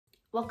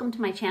Welcome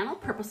to my channel,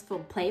 Purposeful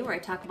Play, where I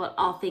talk about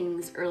all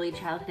things early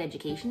childhood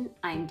education.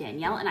 I'm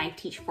Danielle and I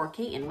teach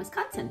 4K in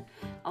Wisconsin,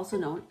 also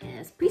known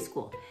as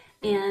preschool.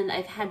 And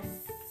I've had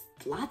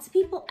lots of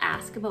people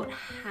ask about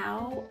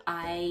how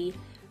I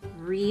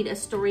read a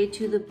story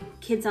to the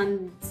kids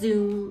on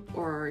Zoom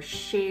or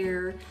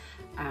share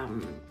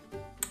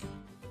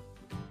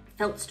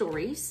felt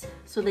stories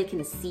so they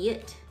can see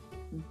it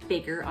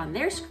bigger on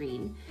their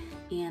screen.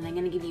 And I'm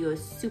going to give you a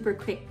super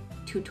quick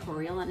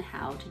tutorial on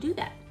how to do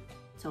that.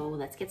 So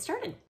let's get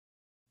started.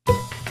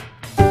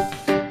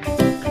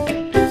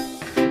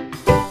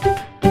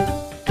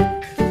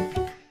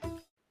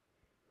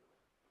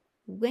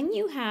 When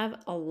you have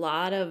a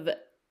lot of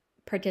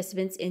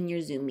participants in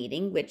your Zoom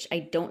meeting, which I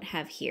don't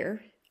have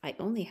here, I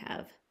only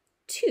have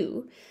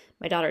 2.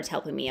 My daughter's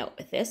helping me out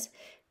with this,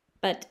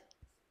 but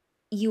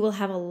you will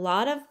have a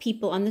lot of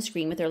people on the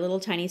screen with their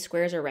little tiny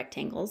squares or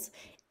rectangles.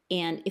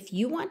 And if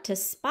you want to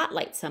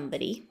spotlight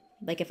somebody,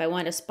 like if I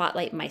want to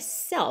spotlight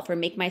myself or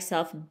make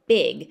myself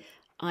big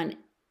on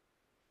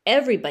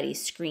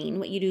everybody's screen,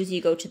 what you do is you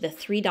go to the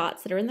 3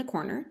 dots that are in the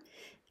corner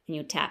and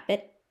you tap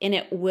it and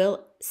it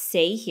will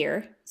say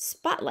here,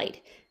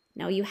 spotlight.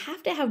 Now you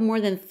have to have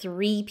more than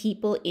 3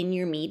 people in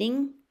your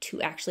meeting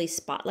to actually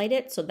spotlight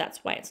it. So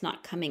that's why it's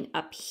not coming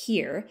up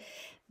here,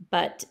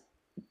 but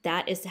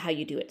that is how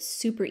you do it.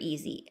 Super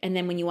easy. And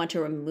then when you want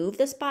to remove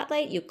the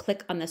spotlight, you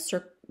click on the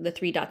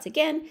 3 dots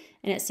again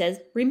and it says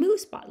remove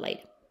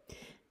spotlight.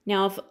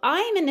 Now, if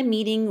I'm in a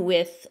meeting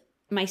with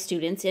my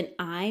students and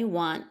I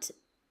want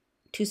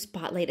to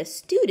spotlight a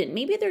student,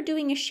 maybe they're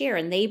doing a share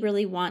and they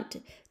really want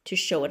to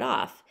show it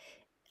off,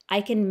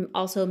 I can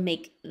also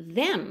make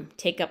them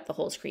take up the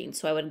whole screen.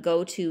 So I would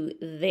go to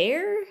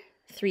their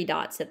 3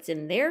 dots that's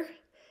in their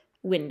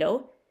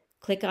window,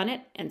 click on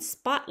it and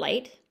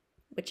spotlight,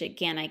 which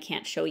again, I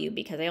can't show you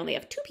because I only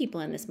have 2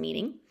 people in this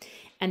meeting,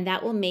 and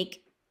that will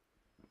make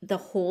the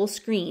whole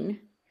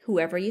screen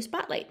whoever you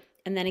spotlight.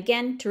 And then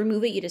again, to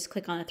remove it, you just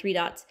click on the 3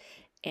 dots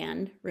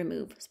and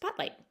remove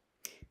spotlight.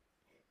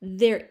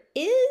 There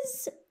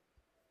is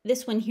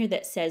this one here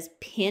that says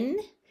pin.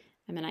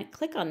 I mean, I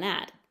click on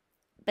that,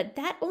 but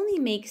that only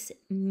makes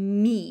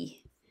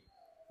me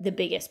the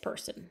biggest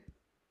person.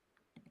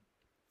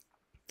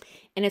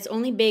 And it's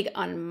only big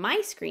on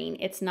my screen.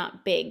 It's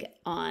not big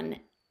on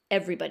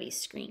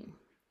everybody's screen.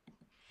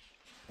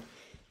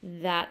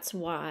 That's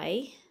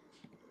why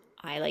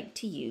I like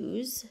to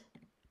use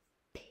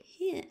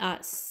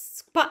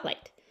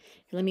spotlight.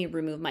 Let me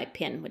remove my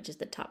pin, which is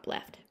the top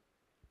left.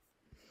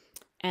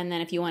 And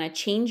then if you want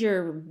to change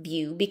your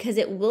view, because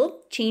it will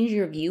change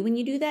your view when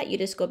you do that, you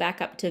just go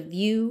back up to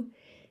view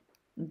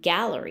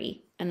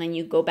gallery, and then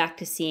you go back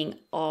to seeing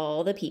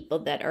all the people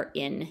that are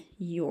in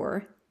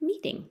your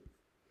meeting.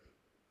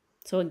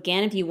 So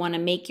again, if you want to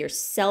make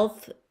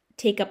yourself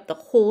take up the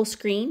whole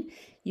screen,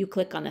 you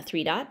click on the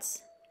 3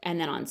 dots and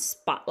then on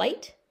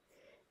spotlight.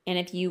 And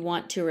if you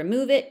want to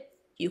remove it,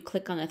 you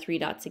click on the 3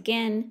 dots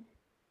again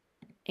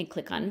and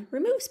click on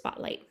remove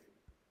spotlight.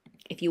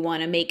 If you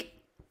want to make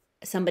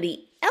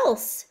somebody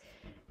else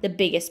the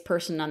biggest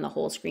person on the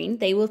whole screen,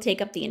 they will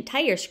take up the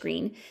entire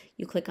screen.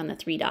 You click on the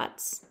 3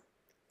 dots,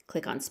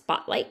 click on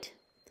spotlight,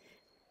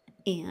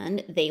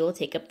 and they will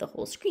take up the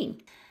whole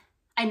screen.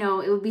 I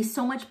know it would be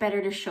so much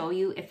better to show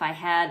you if I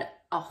had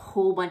a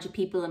whole bunch of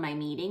people in my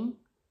meeting,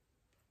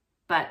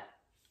 but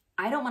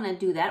I don't want to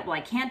do that. Well,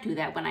 I can't do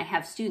that when I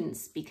have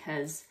students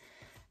because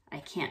I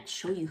can't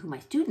show you who my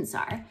students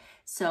are.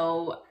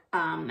 So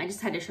I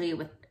just had to show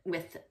you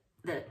with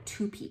the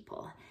 2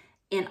 people.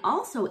 And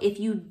also, if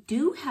you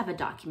do have a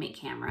document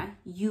camera,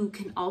 you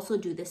can also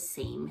do the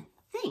same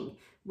thing.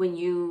 When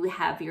you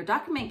have your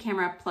document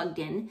camera plugged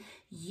in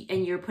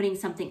and you're putting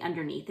something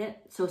underneath it.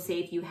 So say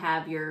if you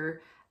have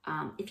your,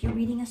 if you're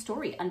reading a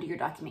story under your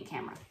document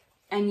camera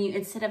and you,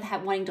 instead of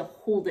wanting to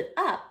hold it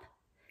up,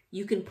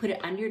 you can put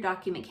it under your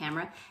document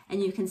camera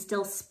and you can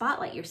still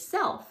spotlight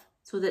yourself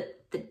so that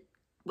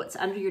what's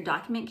under your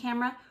document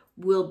camera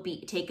will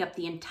take up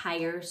the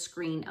entire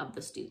screen of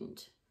the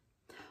student.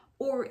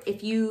 Or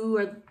if you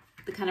are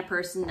the kind of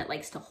person that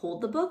likes to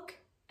hold the book,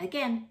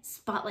 again,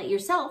 spotlight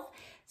yourself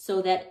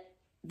so that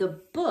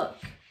the book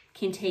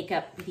can take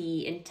up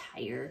the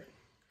entire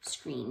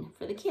screen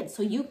for the kids.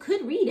 So you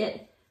could read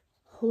it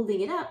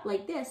holding it up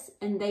like this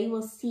and they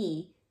will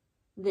see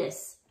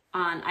this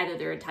on either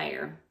their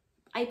entire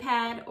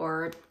iPad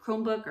or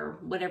Chromebook or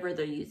whatever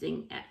they're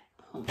using at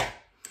home.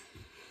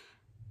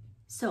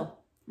 So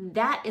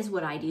that is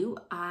what I do.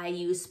 I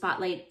use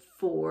Spotlight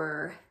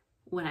for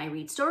when I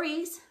read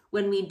stories.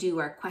 When we do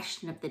our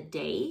question of the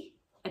day,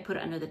 I put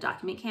it under the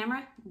document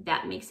camera.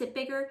 That makes it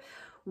bigger.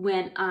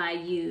 When I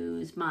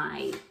use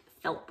my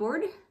felt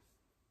board,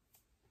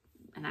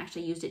 and I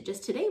actually used it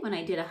just today when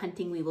I did a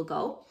hunting we will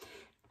go,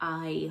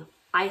 I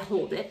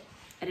hold it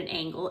at an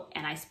angle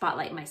and I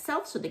spotlight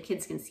myself so the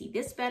kids can see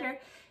this better.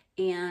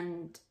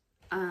 And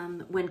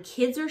when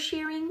kids are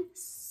sharing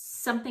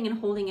something and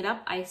holding it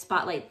up, I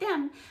spotlight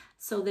them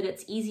so that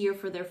it's easier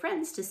for their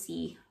friends to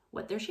see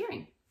what they're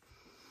sharing.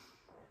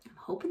 I'm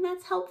hoping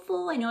that's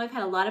helpful. I know I've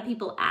had a lot of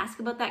people ask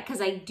about that because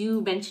I do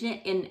mention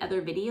it in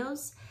other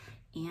videos.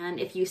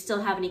 And if you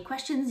still have any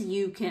questions,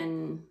 you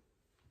can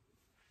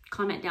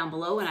comment down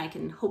below and I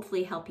can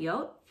hopefully help you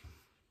out.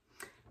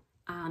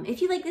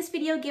 If you like this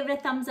video, give it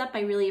a thumbs up. I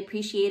really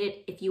appreciate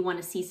it. If you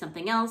want to see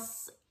something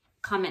else,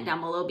 comment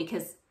down below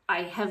because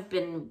I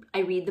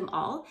read them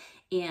all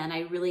and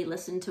I really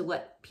listen to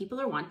what people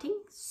are wanting.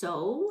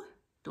 So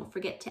don't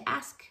forget to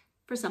ask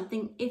for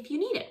something if you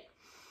need it.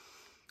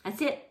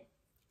 That's it.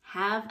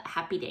 Have a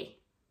happy day.